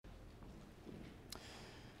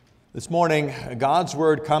This morning, God's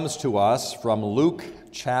Word comes to us from Luke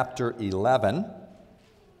chapter 11.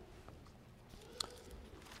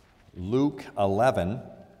 Luke 11,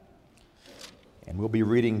 and we'll be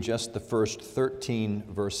reading just the first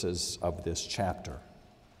 13 verses of this chapter.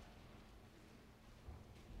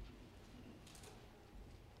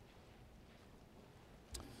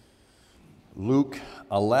 Luke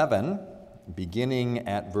 11, beginning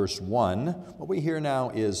at verse 1, what we hear now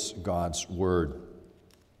is God's Word.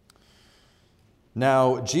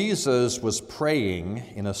 Now Jesus was praying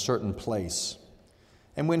in a certain place,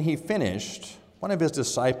 and when he finished, one of his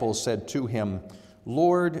disciples said to him,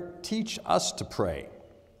 "Lord, teach us to pray,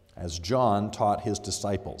 as John taught his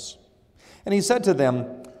disciples." And he said to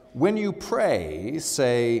them, "When you pray,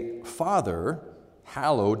 say, 'Father,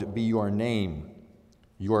 hallowed be your name.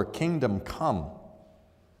 Your kingdom come.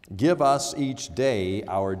 Give us each day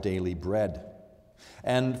our daily bread.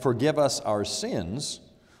 And forgive us our sins,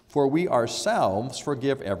 for we ourselves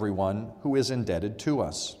forgive everyone who is indebted to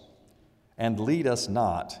us. And lead us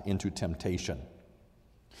not into temptation.'"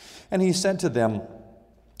 And he said to them,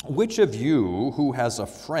 "Which of you who has a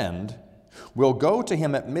friend will go to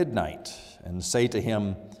him at midnight and say to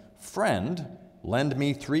him, 'Friend, lend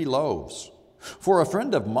me 3 loaves, for a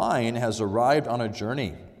friend of mine has arrived on a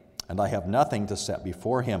journey, and I have nothing to set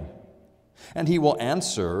before him?' And he will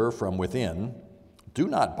answer from within, 'Do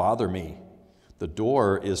not bother me. The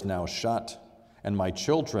door is now shut, and my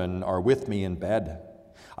children are with me in bed.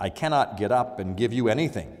 I cannot get up and give you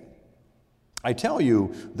anything.' I tell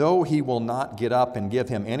you, though he will not get up and give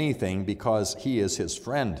him anything because he is his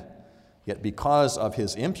friend, yet because of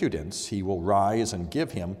his impudence he will rise and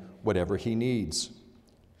give him whatever he needs.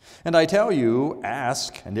 And I tell you,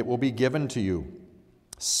 ask, and it will be given to you.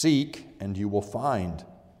 Seek, and you will find.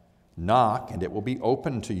 Knock, and it will be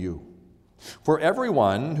opened to you. For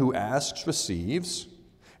everyone who asks receives,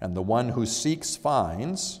 and the one who seeks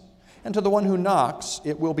finds, and to the one who knocks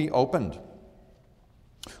it will be opened.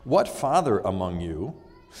 What father among you,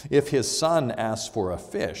 if his son asks for a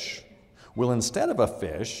fish, will instead of a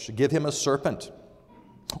fish give him a serpent?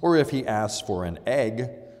 Or if he asks for an egg,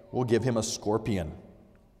 will give him a scorpion?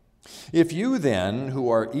 If you then, who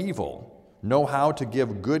are evil, know how to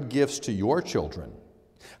give good gifts to your children,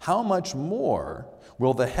 how much more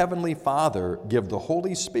will the Heavenly Father give the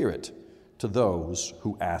Holy Spirit to those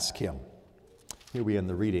who ask him?" Here we end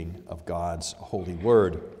the reading of God's holy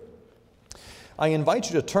word. I invite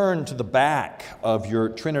you to turn to the back of your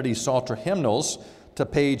Trinity Psalter hymnals to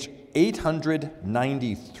page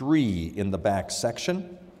 893 in the back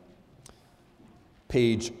section.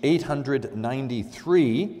 Page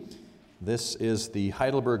 893. This is the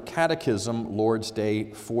Heidelberg Catechism, Lord's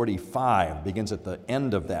Day 45. Begins at the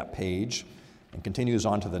end of that page and continues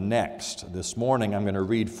on to the next. This morning I'm going to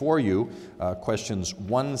read for you questions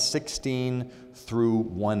 116 through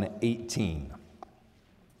 118.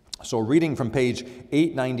 So reading from page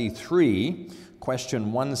 893,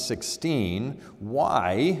 question 116,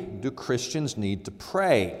 why do Christians need to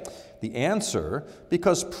pray? The answer,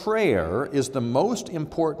 because prayer is the most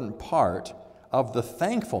important part of the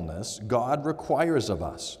thankfulness God requires of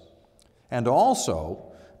us, and also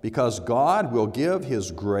because God will give His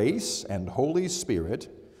grace and Holy Spirit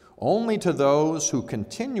only to those who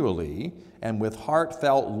continually and with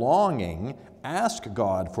heartfelt longing ask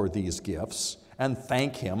God for these gifts and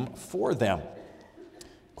thank Him for them.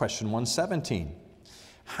 Question 117,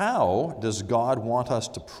 how does God want us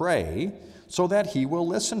to pray so that He will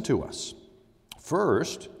listen to us?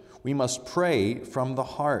 First, we must pray from the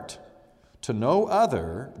heart, to no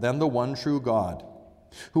other than the one true God,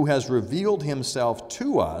 who has revealed Himself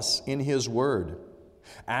to us in His Word,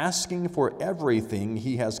 asking for everything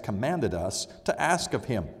He has commanded us to ask of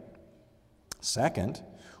Him. Second,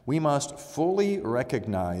 we must fully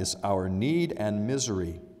recognize our need and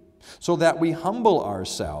misery, so that we humble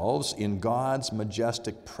ourselves in God's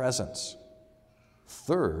majestic presence.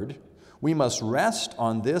 Third, we must rest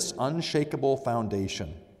on this unshakable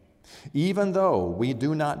foundation. Even though we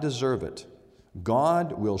do not deserve it,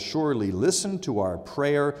 God will surely listen to our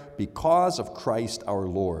prayer because of Christ our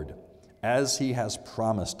Lord, as He has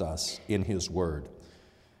promised us in His Word.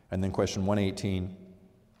 And then question 118,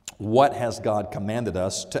 what has God commanded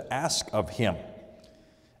us to ask of Him?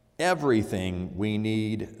 Everything we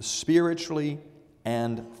need spiritually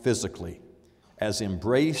and physically, as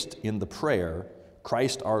embraced in the prayer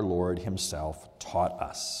Christ our Lord Himself taught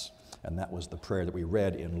us. And that was the prayer that we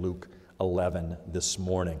read in Luke 11 this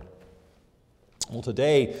morning. Well,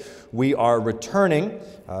 today we are returning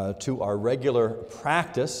to our regular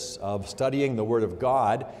practice of studying the Word of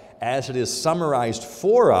God as it is summarized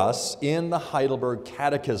for us in the Heidelberg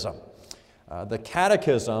Catechism. The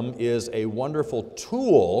catechism is a wonderful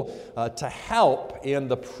tool to help in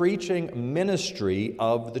the preaching ministry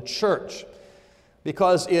of the church,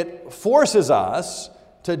 because it forces us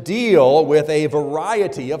to deal with a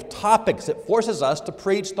variety of topics. It forces us to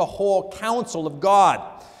preach the whole counsel of God.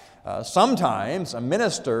 Sometimes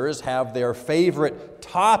ministers have their favorite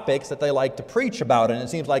topics that they like to preach about, and it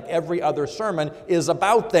seems like every other sermon is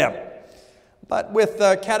about them. But with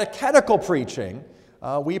catechetical preaching,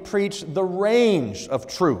 we preach the range of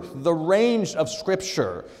truth, the range of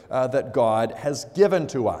Scripture that God has given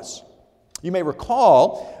to us. You may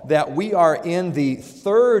recall that we are in the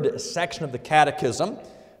third section of the Catechism.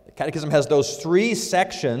 The Catechism has those three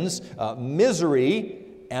sections, misery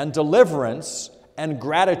and deliverance and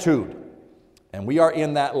gratitude. And we are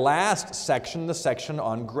in that last section, the section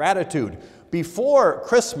on gratitude. Before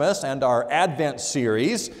Christmas and our Advent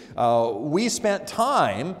series, we spent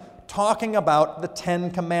time talking about the Ten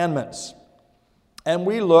Commandments. And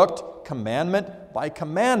we looked commandment by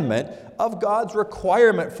commandment of God's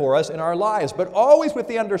requirement for us in our lives, but always with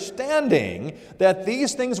the understanding that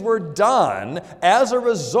these things were done as a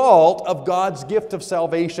result of God's gift of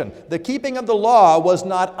salvation. The keeping of the law was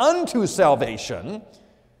not unto salvation,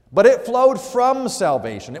 but it flowed from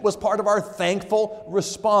salvation. It was part of our thankful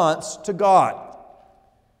response to God.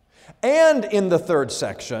 And in the third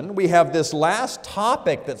section, we have this last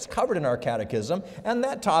topic that's covered in our catechism, and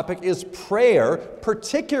that topic is prayer,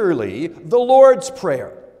 particularly the Lord's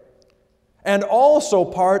Prayer, and also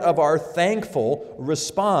part of our thankful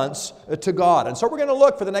response to God. And so we're going to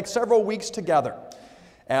look for the next several weeks together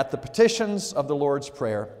at the petitions of the Lord's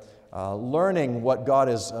Prayer, learning what God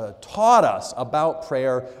has taught us about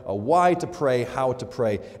prayer, why to pray, how to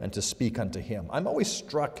pray, and to speak unto Him. I'm always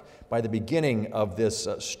struck by the beginning of this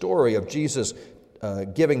story of Jesus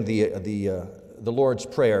giving the Lord's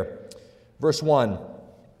Prayer. Verse 1,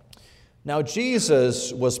 "Now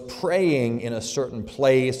Jesus was praying in a certain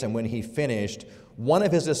place, and when he finished, one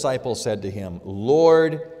of his disciples said to him,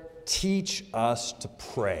 'Lord, teach us to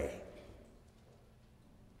pray.'"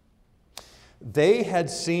 They had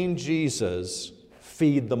seen Jesus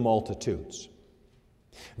feed the multitudes.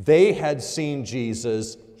 They had seen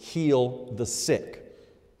Jesus heal the sick.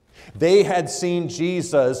 They had seen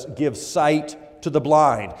Jesus give sight to the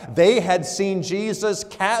blind. They had seen Jesus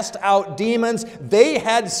cast out demons. They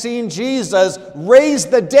had seen Jesus raise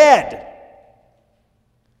the dead.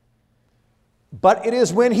 But it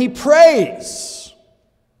is when he prays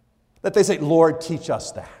that they say, "Lord, teach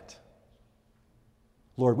us that.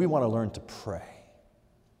 Lord, we want to learn to pray."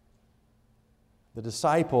 The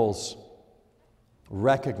disciples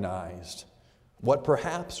recognized what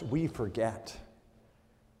perhaps we forget,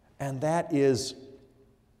 and that is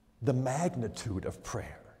the magnitude of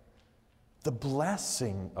prayer, the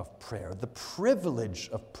blessing of prayer, the privilege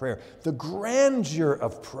of prayer, the grandeur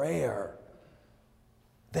of prayer,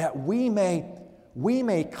 that we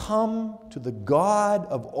may come to the God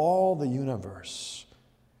of all the universe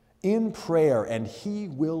in prayer, and He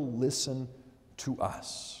will listen to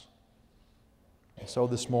us. And so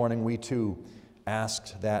this morning we too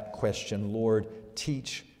asked that question, "Lord,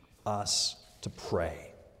 teach us to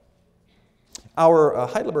pray." Our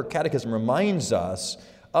Heidelberg Catechism reminds us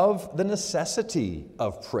of the necessity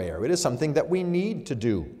of prayer. It is something that we need to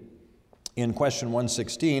do. In question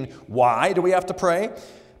 116, why do we have to pray?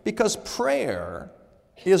 Because prayer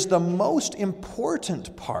is the most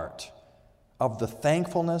important part of the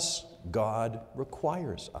thankfulness God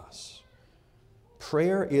requires us.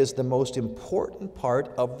 Prayer is the most important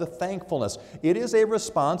part of the thankfulness. It is a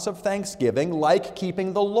response of thanksgiving, like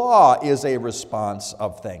keeping the law is a response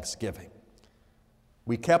of thanksgiving.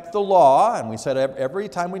 We kept the law, and we said every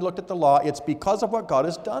time we looked at the law, it's because of what God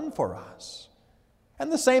has done for us.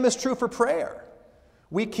 And the same is true for prayer.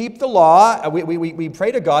 We keep the law, we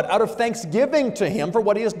pray to God out of thanksgiving to Him for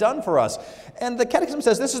what He has done for us. And the Catechism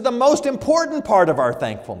says this is the most important part of our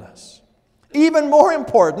thankfulness. Even more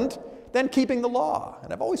important than keeping the law.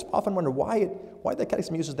 And I've always often wondered why the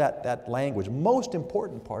Catechism uses that language, most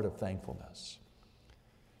important part of thankfulness.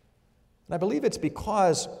 And I believe it's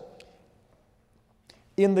because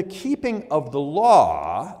in the keeping of the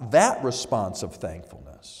law, that response of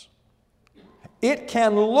thankfulness, it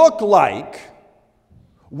can look like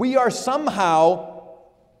we are somehow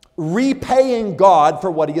repaying God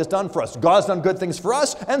for what He has done for us. God's done good things for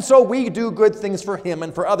us, and so we do good things for Him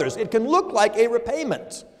and for others. It can look like a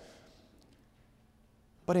repayment.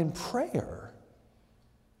 But in prayer,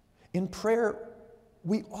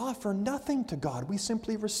 we offer nothing to God. We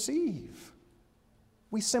simply receive.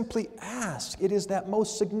 We simply ask. It is that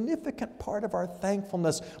most significant part of our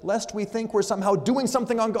thankfulness, lest we think we're somehow doing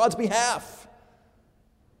something on God's behalf.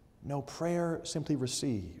 No, prayer simply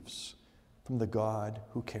receives from the God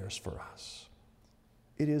who cares for us.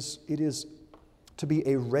 It is to be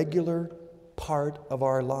a regular part of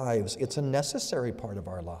our lives. It's a necessary part of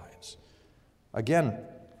our lives. Again,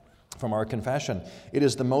 from our confession, it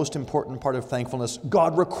is the most important part of thankfulness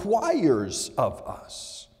God requires of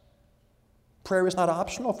us. Prayer is not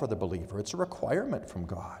optional for the believer. It's a requirement from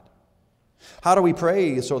God. How do we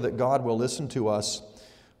pray so that God will listen to us?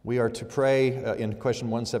 We are to pray in question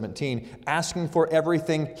 117, asking for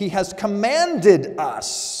everything He has commanded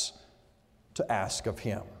us to ask of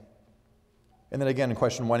Him. And then again in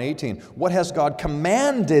question 118, what has God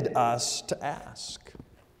commanded us to ask?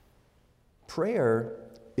 Prayer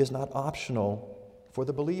is not optional for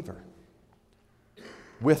the believer.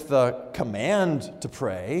 With the command to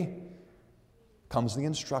pray comes the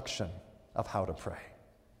instruction of how to pray.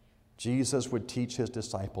 Jesus would teach His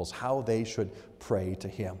disciples how they should pray to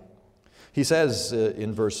Him. He says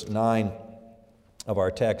in verse 9 of our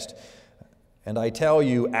text, "And I tell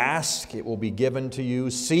you, ask, it will be given to you.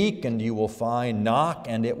 Seek, and you will find. Knock,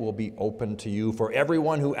 and it will be opened to you. For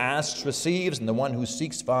everyone who asks receives, and the one who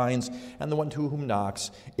seeks finds, and the one to whom knocks,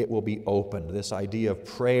 it will be opened." This idea of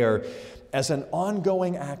prayer as an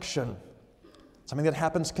ongoing action, something that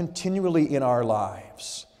happens continually in our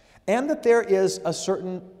lives, and that there is a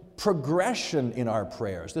certain progression in our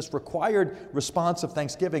prayers. This required response of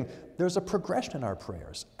thanksgiving, there's a progression in our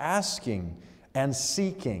prayers. Asking and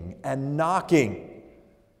seeking and knocking.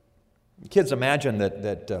 Kids, imagine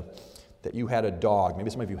that you had a dog.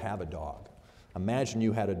 Maybe some of you have a dog. Imagine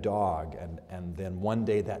you had a dog and then one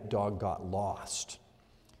day that dog got lost.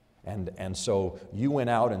 And so you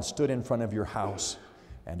went out and stood in front of your house,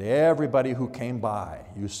 and everybody who came by,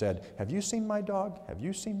 you said, "Have you seen my dog? Have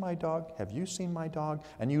you seen my dog? Have you seen my dog?"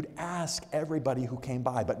 And you'd ask everybody who came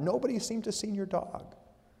by, but nobody seemed to see your dog.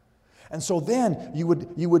 And so then you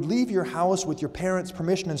would leave your house with your parents'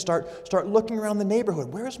 permission and start looking around the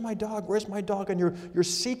neighborhood. Where's my dog? Where's my dog? And you're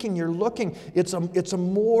seeking, you're looking. It's a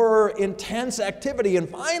more intense activity. And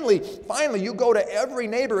finally you go to every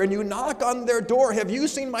neighbor and you knock on their door. "Have you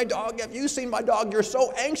seen my dog? Have you seen my dog?" You're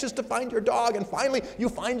so anxious to find your dog, and finally you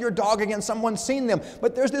find your dog again. Someone's seen them.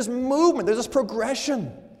 But there's this movement, there's this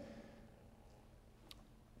progression.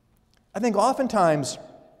 I think oftentimes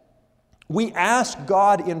we ask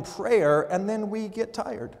God in prayer, and then we get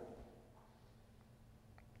tired.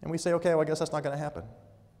 And we say, "Okay, well, I guess that's not going to happen."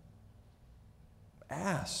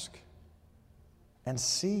 Ask and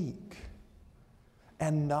seek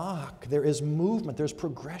and knock. There is movement, there's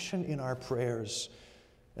progression in our prayers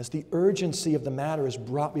as the urgency of the matter is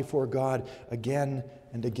brought before God again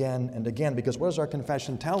and again and again. Because what does our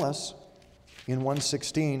confession tell us in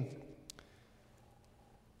 116?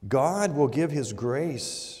 God will give His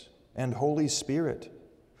grace and Holy Spirit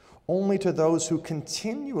only to those who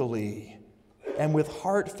continually and with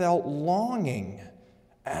heartfelt longing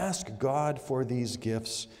ask God for these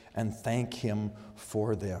gifts and thank Him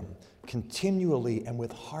for them. Continually and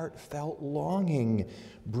with heartfelt longing,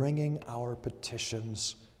 bringing our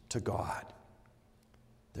petitions to God.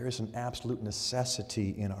 There is an absolute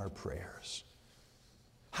necessity in our prayers.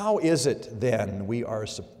 How is it then we are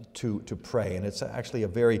to pray? And it's actually a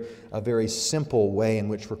very simple way in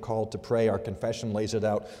which we're called to pray. Our confession lays it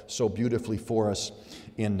out so beautifully for us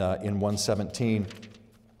in 117.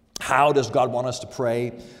 How does God want us to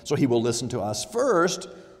pray so He will listen to us? First,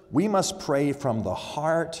 we must pray from the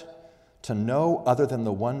heart to no other than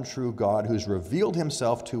the one true God who's revealed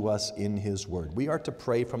Himself to us in His Word. We are to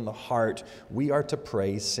pray from the heart. We are to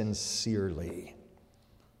pray sincerely.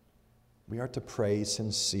 We are to pray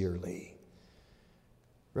sincerely,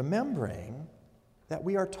 remembering that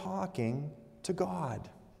we are talking to God.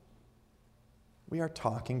 We are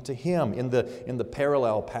talking to Him. In the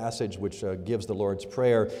parallel passage which gives the Lord's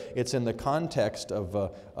Prayer, it's in the context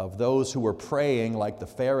of those who were praying like the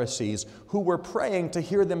Pharisees, who were praying to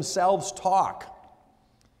hear themselves talk.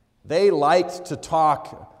 They liked to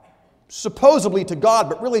talk supposedly to God,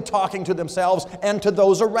 but really talking to themselves and to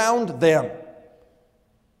those around them.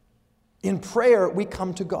 In prayer, we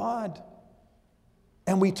come to God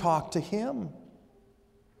and we talk to Him.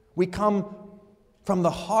 We come from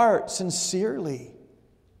the heart sincerely,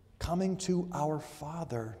 coming to our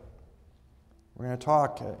Father. We're going to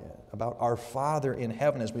talk about our Father in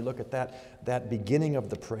heaven as we look at that beginning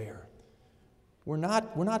of the prayer. We're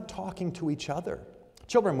not talking to each other.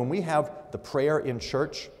 Children, when we have the prayer in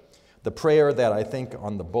church, the prayer that I think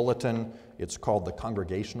on the bulletin, it's called the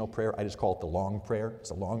congregational prayer. I just call it the long prayer. It's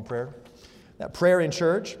a long prayer. That prayer in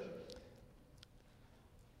church,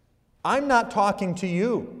 I'm not talking to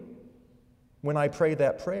you when I pray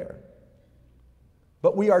that prayer.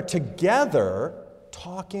 But we are together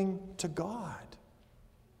talking to God.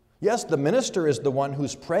 Yes, the minister is the one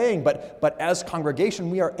who's praying, but as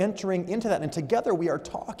congregation, we are entering into that, and together we are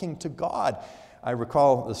talking to God. I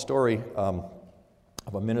recall the story of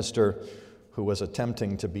a minister who was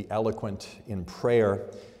attempting to be eloquent in prayer,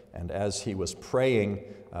 and as he was praying,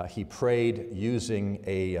 he prayed using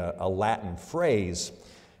a Latin phrase,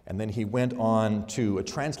 and then he went on to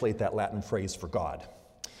translate that Latin phrase for God.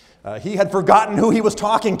 He had forgotten who he was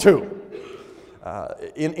talking to.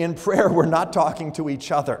 In prayer, we're not talking to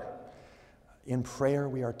each other. In prayer,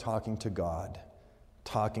 we are talking to God,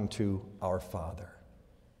 talking to our Father.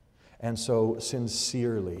 And so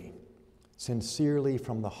sincerely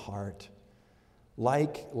from the heart,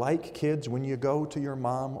 like kids, when you go to your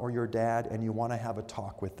mom or your dad and you want to have a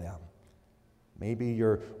talk with them, maybe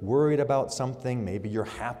you're worried about something, maybe you're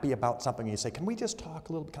happy about something, and you say, can we just talk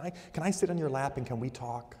a little bit? Can I sit on your lap and can we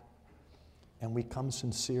talk? And we come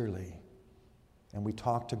sincerely, and we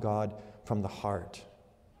talk to God from the heart.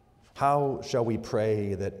 How shall we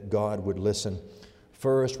pray that God would listen?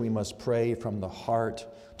 First, we must pray from the heart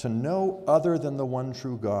to no other than the one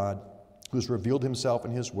true God who's revealed himself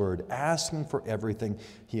in his word, asking for everything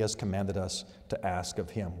he has commanded us to ask of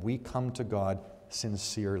him. We come to God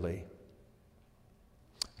sincerely.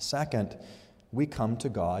 Second, we come to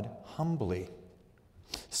God humbly.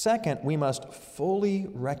 Second, we must fully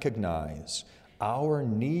recognize our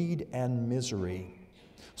need and misery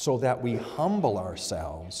so that we humble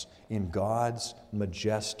ourselves in God's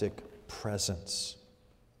majestic presence.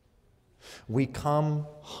 We come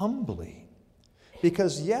humbly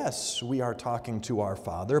because, yes, we are talking to our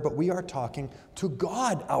Father, but we are talking to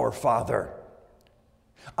God, our Father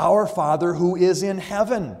who is in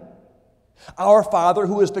heaven. Our Father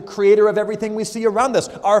who is the creator of everything we see around us.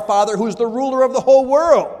 Our Father who is the ruler of the whole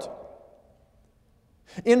world.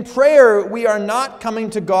 In prayer, we are not coming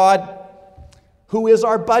to God who is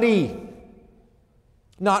our buddy,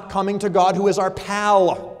 not coming to God who is our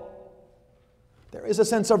pal. There is a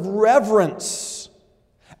sense of reverence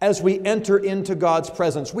as we enter into God's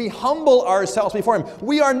presence. We humble ourselves before him.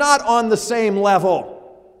 We are not on the same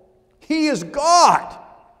level. He is God.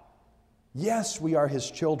 Yes, we are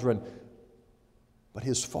his children, but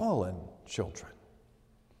his fallen children.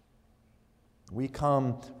 We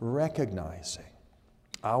come recognizing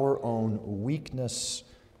our own weakness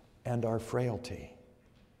and our frailty.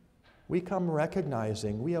 We come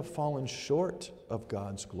recognizing we have fallen short of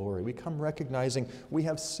God's glory. We come recognizing we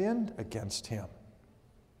have sinned against him.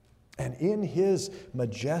 And in his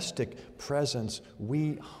majestic presence,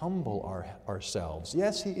 we humble ourselves.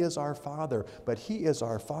 Yes, he is our Father, but he is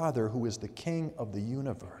our Father who is the King of the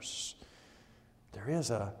universe. There is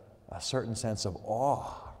a certain sense of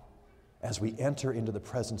awe as we enter into the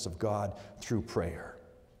presence of God through prayer.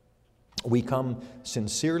 We come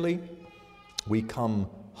sincerely, we come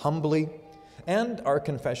humbly, and our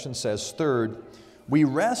confession says, third, we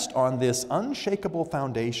rest on this unshakable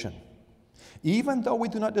foundation. Even though we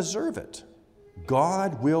do not deserve it,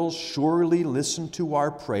 God will surely listen to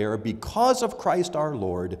our prayer because of Christ our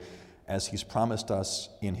Lord, as he's promised us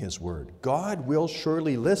in his word. God will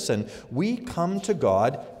surely listen. We come to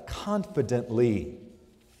God confidently.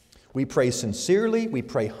 We pray sincerely, we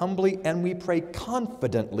pray humbly, and we pray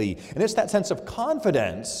confidently. And it's that sense of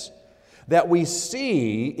confidence that we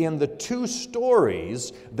see in the two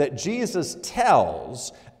stories that Jesus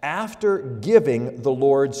tells after giving the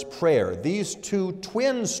Lord's Prayer. These two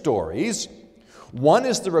twin stories, one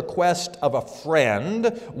is the request of a friend,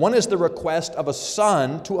 one is the request of a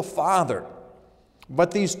son to a father.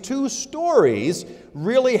 But these two stories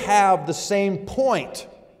really have the same point.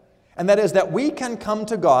 And that is that we can come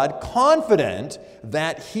to God confident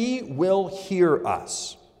that he will hear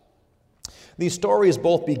us. These stories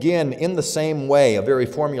both begin in the same way, a very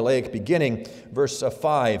formulaic beginning. Verse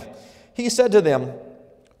 5, he said to them,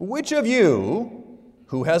 which of you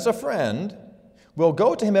who has a friend will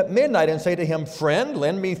go to him at midnight and say to him, friend,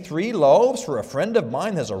 lend me 3 loaves, for a friend of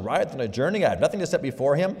mine has arrived on a journey. I have nothing to set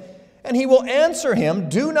before him. And he will answer him,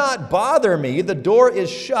 do not bother me. The door is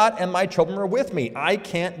shut and my children are with me. I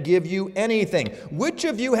can't give you anything. Which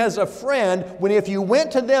of you has a friend when if you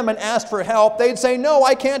went to them and asked for help, they'd say, no,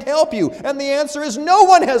 I can't help you. And the answer is no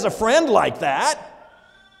one has a friend like that.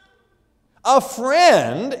 A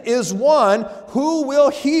friend is one who will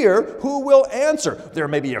hear, who will answer. There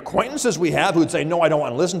may be acquaintances we have who'd say, no, I don't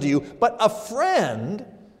want to listen to you. But a friend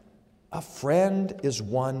is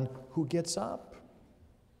one who gets up.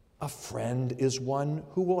 A friend is one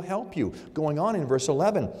who will help you. Going on in verse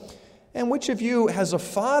 11, and which of you has a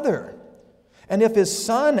father? And if his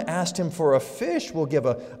son asked him for a fish,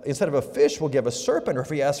 instead of a fish, will give a serpent. Or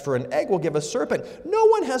if he asks for an egg, will give a serpent. No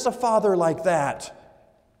one has a father like that.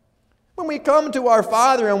 When we come to our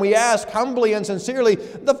Father and we ask humbly and sincerely,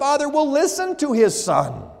 the Father will listen to His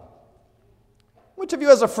Son. Which of you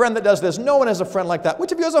has a friend that does this? No one has a friend like that.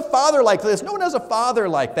 Which of you has a father like this? No one has a father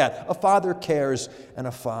like that. A father cares and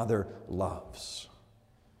a father loves.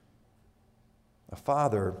 A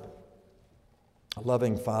father, a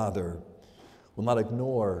loving father, will not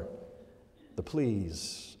ignore the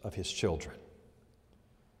pleas of his children.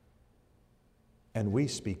 And we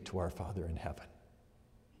speak to our Father in heaven.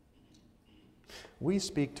 We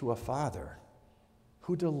speak to a Father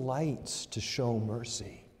who delights to show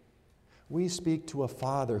mercy. We speak to a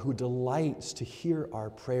Father who delights to hear our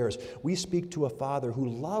prayers. We speak to a Father who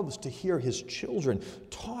loves to hear His children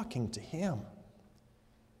talking to Him.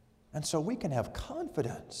 And so we can have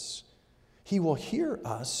confidence. He will hear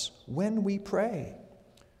us when we pray.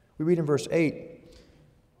 We read in verse 8,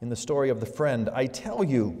 in the story of the friend, I tell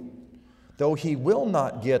you, though he will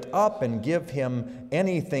not get up and give him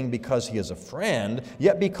anything because he is a friend,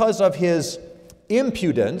 yet because of his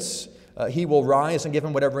impudence, he will rise and give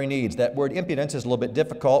him whatever he needs. That word impudence is a little bit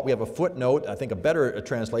difficult. We have a footnote, I think a better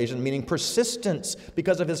translation, meaning persistence.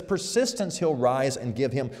 Because of his persistence, he'll rise and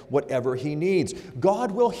give him whatever he needs.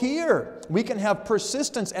 God will hear. We can have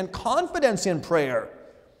persistence and confidence in prayer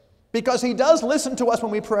because He does listen to us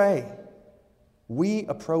when we pray. We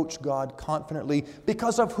approach God confidently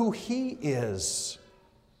because of who He is.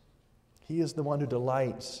 He is the one who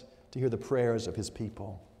delights to hear the prayers of His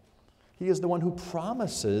people. He is the one who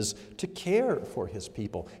promises to care for His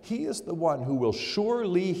people. He is the one who will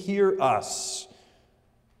surely hear us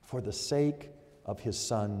for the sake of His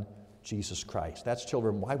Son, Jesus Christ. That's,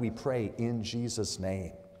 children, why we pray in Jesus'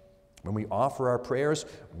 name. When we offer our prayers,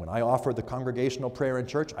 when I offer the congregational prayer in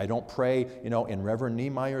church, I don't pray, in Reverend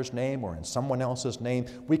Niemeyer's name or in someone else's name.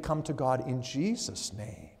 We come to God in Jesus'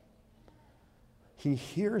 name. He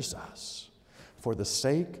hears us for the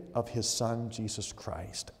sake of His Son, Jesus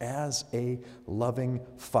Christ, as a loving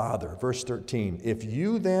Father. Verse 13, if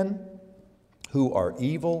you then, who are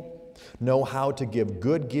evil, know how to give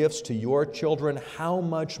good gifts to your children, how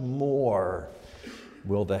much more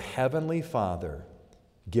will the Heavenly Father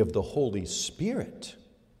give the Holy Spirit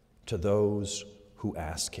to those who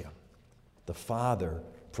ask Him? The Father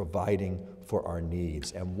providing for our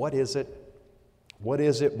needs. And what is it? What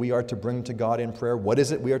is it we are to bring to God in prayer? What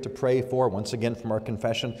is it we are to pray for? Once again from our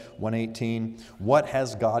confession, 118. What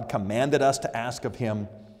has God commanded us to ask of Him?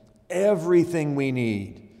 Everything we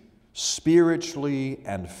need, spiritually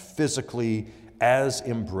and physically, as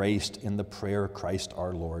embraced in the prayer Christ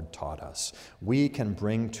our Lord taught us. We can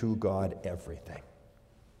bring to God everything.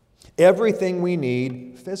 Everything we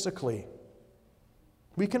need physically.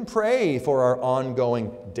 We can pray for our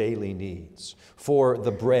ongoing daily needs, for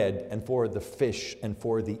the bread and for the fish and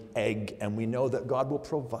for the egg, and we know that God will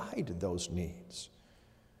provide those needs.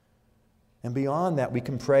 And beyond that, we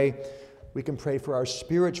can pray for our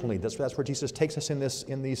spiritual needs. That's where Jesus takes us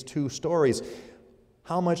in these two stories.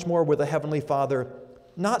 How much more will the Heavenly Father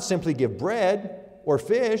not simply give bread or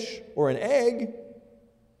fish or an egg?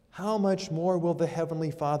 How much more will the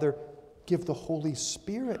Heavenly Father give the Holy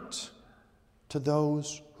Spirit to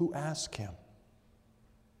those who ask Him?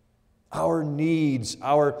 Our needs,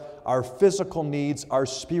 our physical needs, our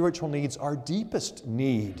spiritual needs, our deepest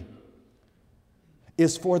need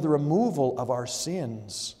is for the removal of our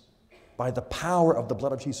sins by the power of the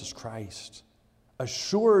blood of Jesus Christ,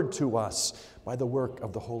 assured to us by the work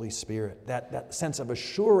of the Holy Spirit, that sense of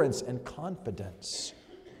assurance and confidence.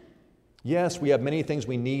 Yes, we have many things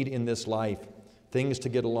we need in this life, things to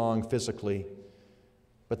get along physically,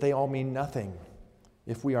 but they all mean nothing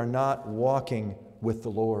if we are not walking with the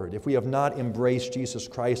Lord, if we have not embraced Jesus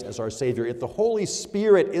Christ as our Savior, if the Holy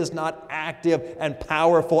Spirit is not active and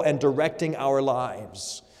powerful and directing our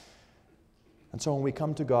lives. And so when we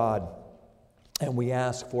come to God and we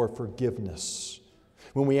ask for forgiveness,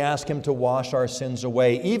 when we ask Him to wash our sins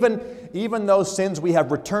away, even those sins we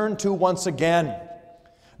have returned to once again,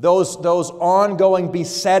 those ongoing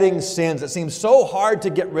besetting sins that seem so hard to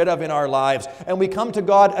get rid of in our lives. And we come to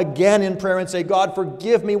God again in prayer and say, God,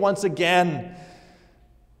 forgive me once again.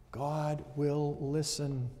 God will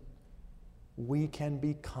listen. We can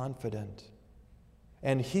be confident.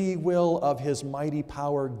 And He will, of His mighty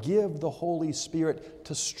power, give the Holy Spirit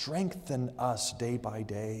to strengthen us day by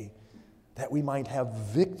day, that we might have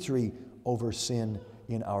victory over sin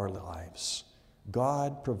in our lives.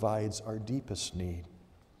 God provides our deepest need.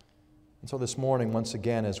 And so this morning, once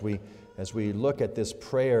again, as we look at this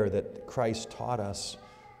prayer that Christ taught us,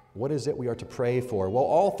 what is it we are to pray for? Well,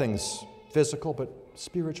 all things physical, but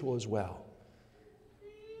spiritual as well.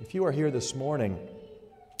 If you are here this morning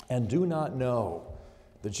and do not know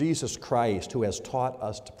the Jesus Christ who has taught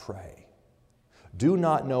us to pray, do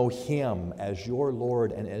not know Him as your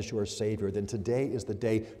Lord and as your Savior, then today is the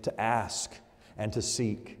day to ask and to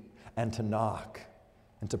seek and to knock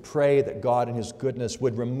and to pray that God in His goodness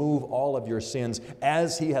would remove all of your sins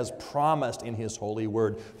as He has promised in His holy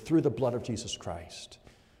word through the blood of Jesus Christ.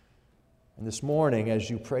 And this morning, as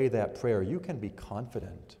you pray that prayer, you can be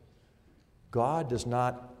confident. God does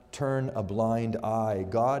not turn a blind eye.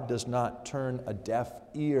 God does not turn a deaf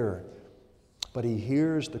ear, but He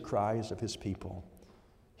hears the cries of His people.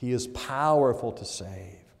 He is powerful to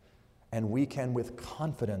save. And we can with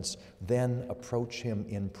confidence then approach Him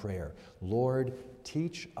in prayer. Lord,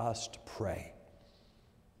 teach us to pray.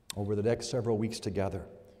 Over the next several weeks together,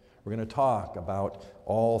 we're going to talk about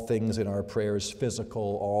all things in our prayers,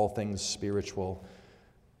 physical, all things spiritual,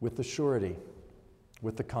 with the surety,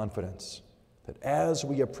 with the confidence that as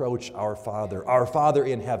we approach our Father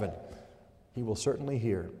in heaven, He will certainly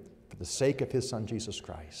hear. For the sake of His Son, Jesus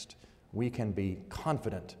Christ, we can be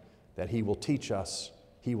confident that He will teach us,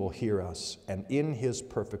 He will hear us, and in His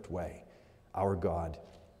perfect way, our God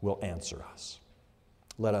will answer us.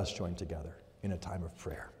 Let us join together in a time of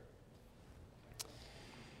prayer.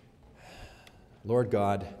 Lord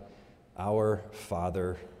God, our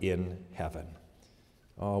Father in heaven,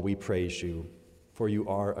 oh, we praise You, for You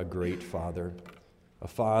are a great Father, a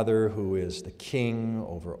Father who is the King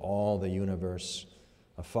over all the universe,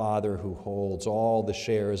 a Father who holds all the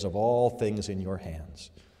shares of all things in Your hands.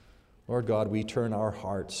 Lord God, we turn our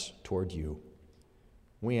hearts toward You.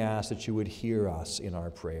 We ask that You would hear us in our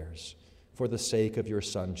prayers for the sake of Your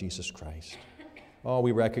Son, Jesus Christ. Oh,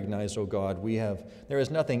 we recognize, oh God, there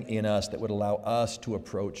is nothing in us that would allow us to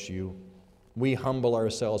approach You. We humble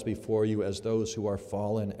ourselves before You as those who are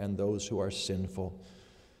fallen and those who are sinful.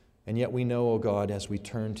 And yet we know, oh God, as we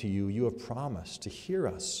turn to You, You have promised to hear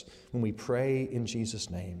us when we pray in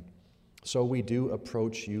Jesus' name. So we do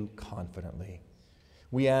approach You confidently.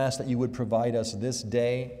 We ask that You would provide us this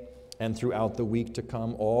day and throughout the week to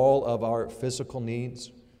come all of our physical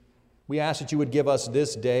needs. We ask that You would give us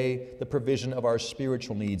this day the provision of our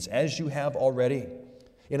spiritual needs, as You have already,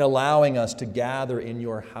 in allowing us to gather in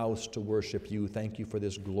Your house to worship You. Thank You for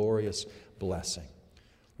this glorious blessing.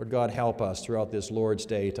 Lord God, help us throughout this Lord's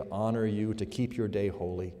Day to honor You, to keep Your day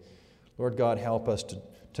holy. Lord God, help us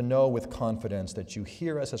to know with confidence that You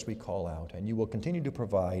hear us as we call out, and You will continue to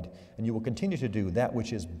provide, and You will continue to do that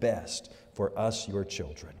which is best for us, Your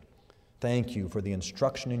children. Thank You for the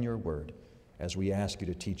instruction in Your word as we ask You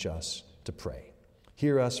to teach us to pray.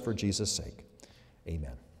 Hear us for Jesus' sake.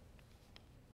 Amen.